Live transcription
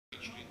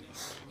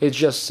It's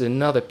just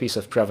another piece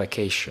of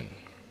provocation.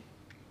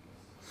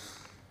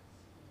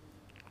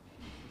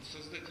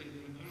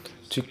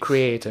 To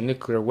create a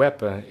nuclear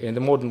weapon in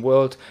the modern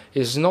world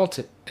is not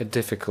a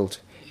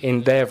difficult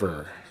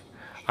endeavor.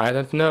 I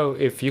don't know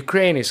if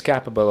Ukraine is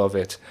capable of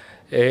it.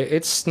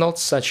 It's not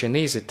such an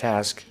easy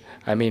task,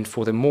 I mean,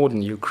 for the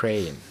modern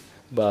Ukraine.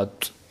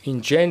 But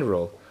in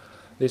general,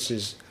 this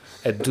is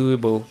a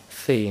doable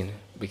thing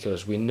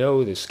because we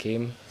know the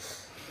scheme.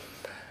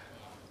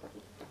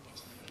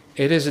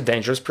 It is a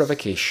dangerous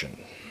provocation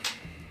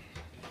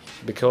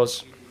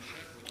because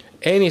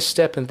any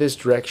step in this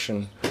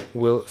direction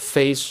will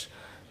face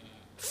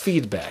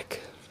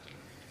feedback.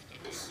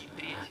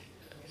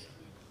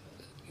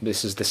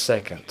 This is the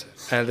second.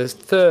 And the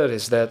third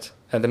is that,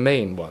 and the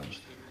main one,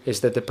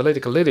 is that the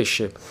political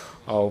leadership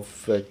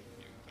of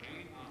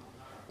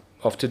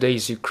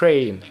today's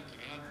Ukraine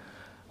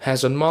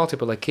has on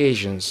multiple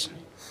occasions,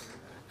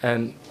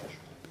 and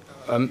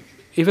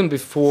even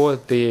before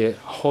the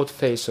hot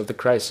phase of the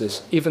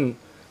crisis, even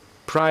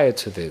prior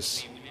to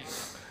this,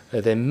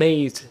 they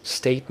made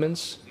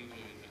statements.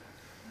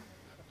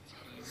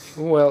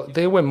 Well,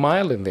 they were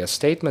mild in their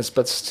statements,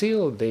 but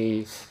still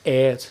they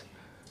aired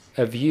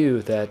a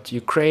view that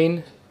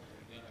Ukraine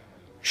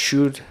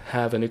should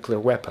have a nuclear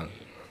weapon.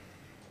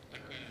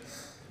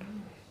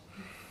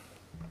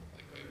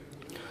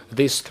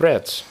 These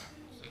threats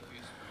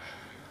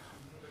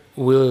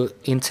will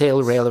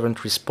entail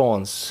relevant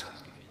response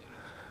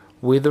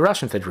with the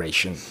Russian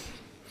Federation.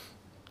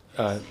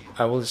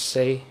 I will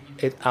say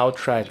it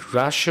outright.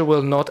 Russia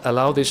will not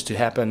allow this to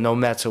happen no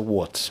matter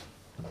what.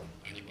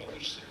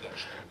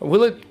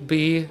 Will it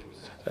be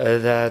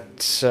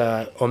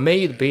or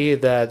may it be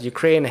that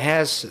Ukraine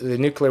has the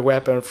nuclear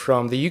weapon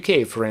from the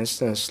UK, for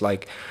instance,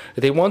 like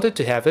they wanted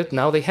to have it,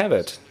 now they have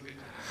it.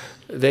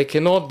 There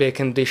cannot be a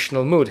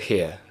conditional mood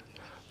here.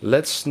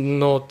 Let's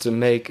not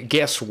make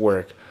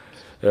guesswork,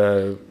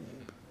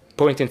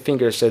 pointing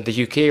fingers at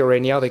the UK or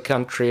any other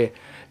country.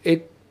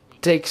 It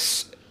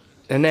takes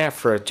an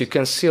effort to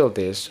conceal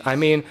this. I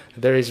mean,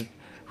 there is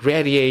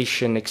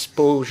radiation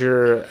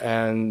exposure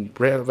and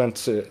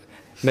relevant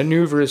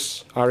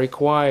maneuvers are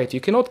required. You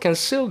cannot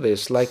conceal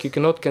this like you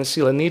cannot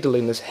conceal a needle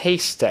in a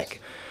haystack.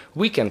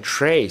 We can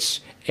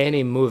trace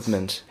any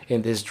movement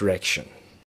in this direction.